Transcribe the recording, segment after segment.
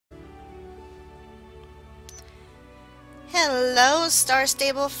Hello, Star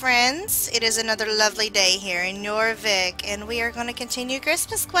Stable friends. It is another lovely day here in Jorvik, and we are going to continue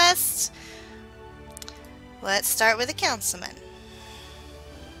Christmas quests. Let's start with the councilman.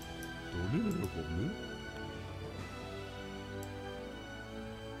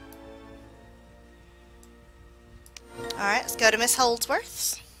 Alright, let's go to Miss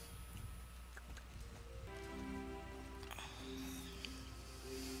Holdsworth's.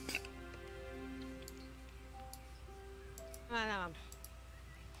 Madam.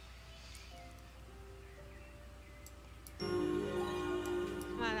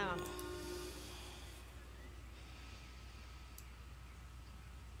 Madam.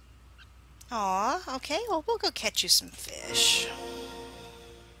 Aw, okay, well, we'll go catch you some fish.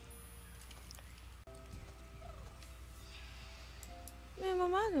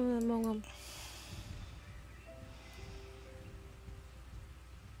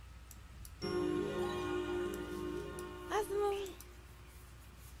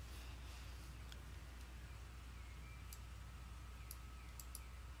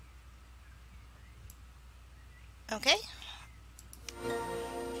 Okay,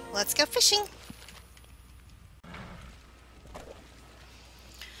 let's go fishing.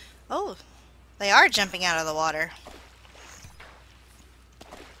 Oh, they are jumping out of the water.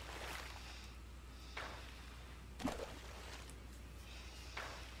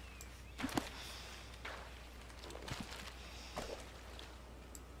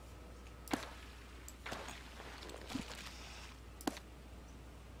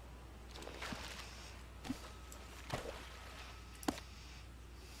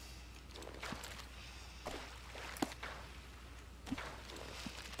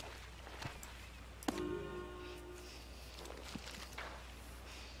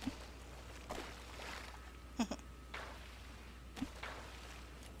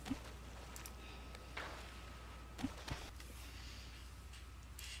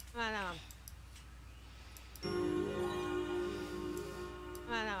 Madam.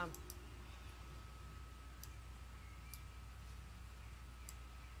 Madam.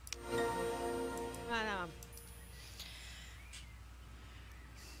 Madam.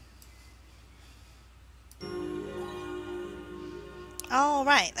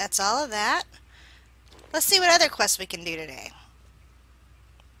 Alright, that's all of that. Let's see what other quests we can do today.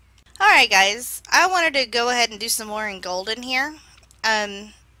 Alright guys, I wanted to go ahead and do some more in Golden here.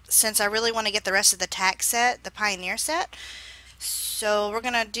 Since I really want to get the rest of the tack set, the Pioneer set. So we're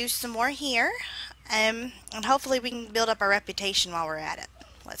going to do some more here. And hopefully we can build up our reputation while we're at it.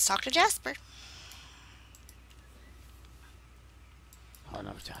 Let's talk to Jasper.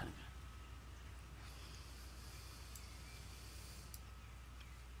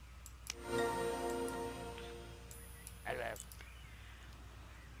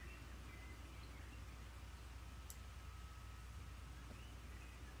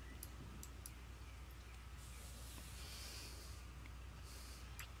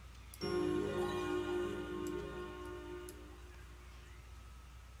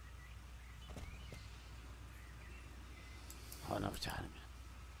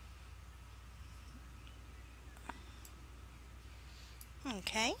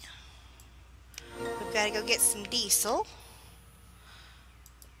 Okay. We've got to go get some diesel.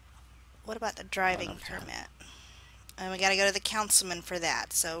 What about the driving permit? And we got to go to the councilman for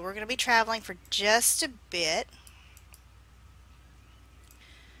that. So we're going to be traveling for just a bit.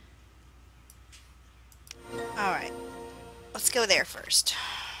 Alright. Let's go there first.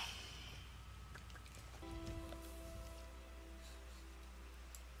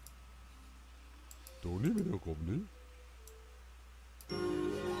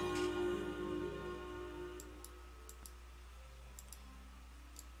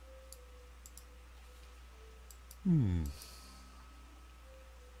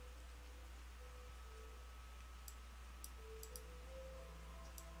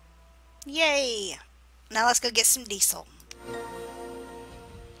 Yay! Now let's go get some diesel.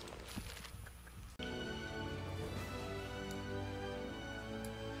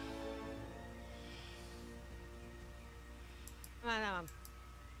 Madam.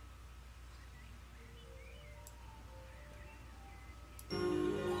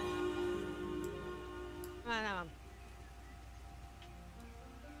 Madam.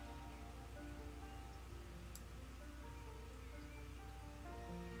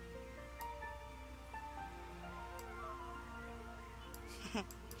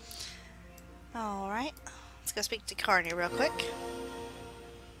 Alright. Let's go speak to Carney real quick.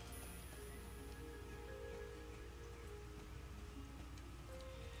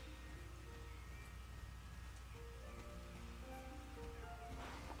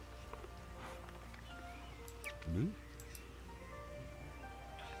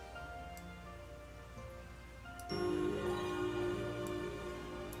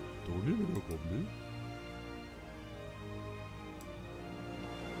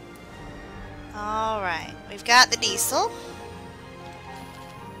 Alright, we've got the diesel.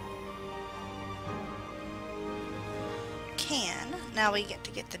 Now we get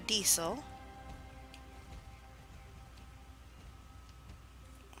to get the diesel.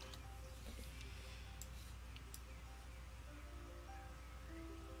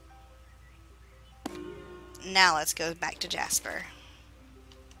 Now let's go back to Jasper.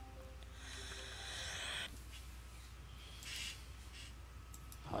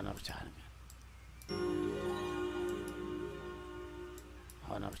 Har några betalningar?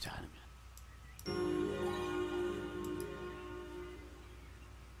 Har några betalningar?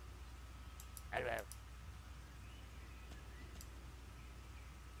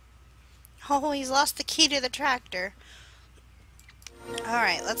 Oh, he's lost the key to the tractor.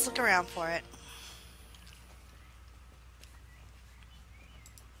 Alright, let's look around for it.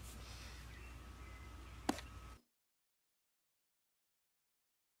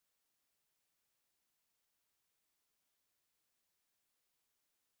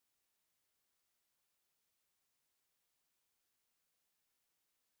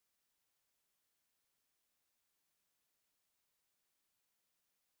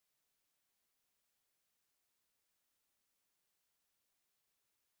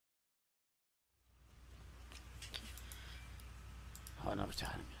 Har några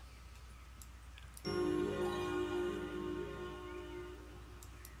betalningar?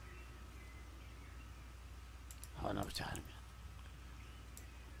 Har några betalningar?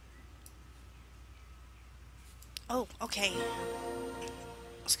 Oh, okay.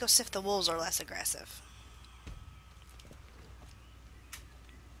 Let's go see if the wolves are less aggressive.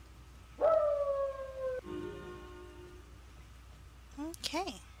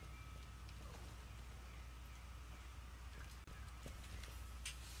 Okay.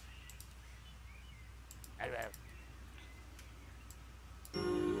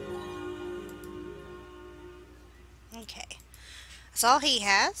 Okay. That's all he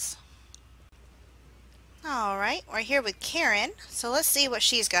has. Alright, we're here with Karen, so let's see what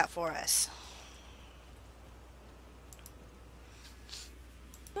she's got for us.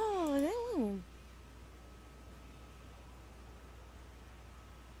 Oh, no.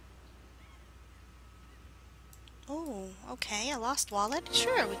 Oh, okay, a lost wallet?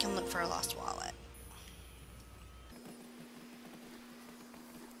 Sure, we can look for a lost wallet.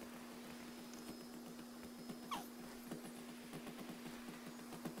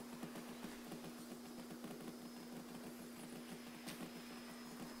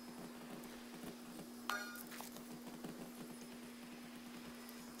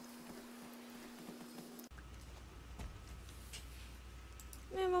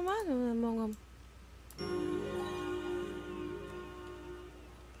 May mama na mga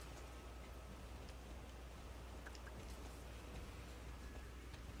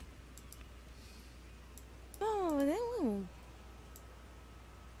Oh, no.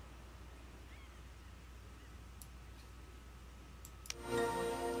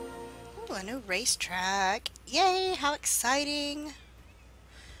 Ooh, a new racetrack. Yay, how exciting.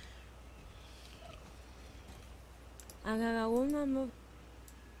 Ang gagawin mo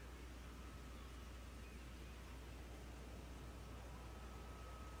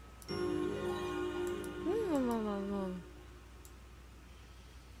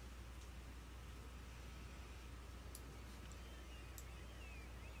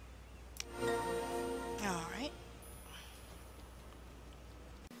Alright.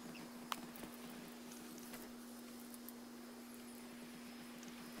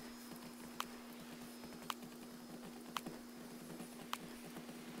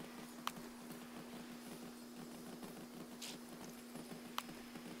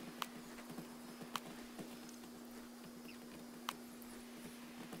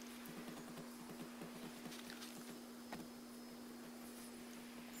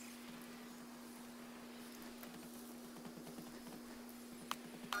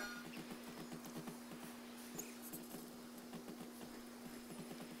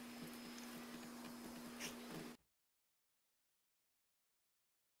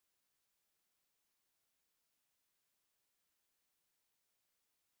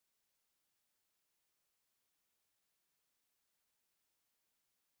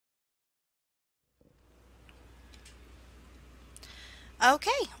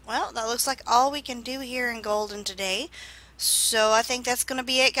 Okay, well, that looks like all we can do here in Golden today. So I think that's going to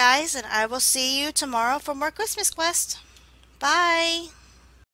be it, guys, and I will see you tomorrow for more Christmas Quest. Bye!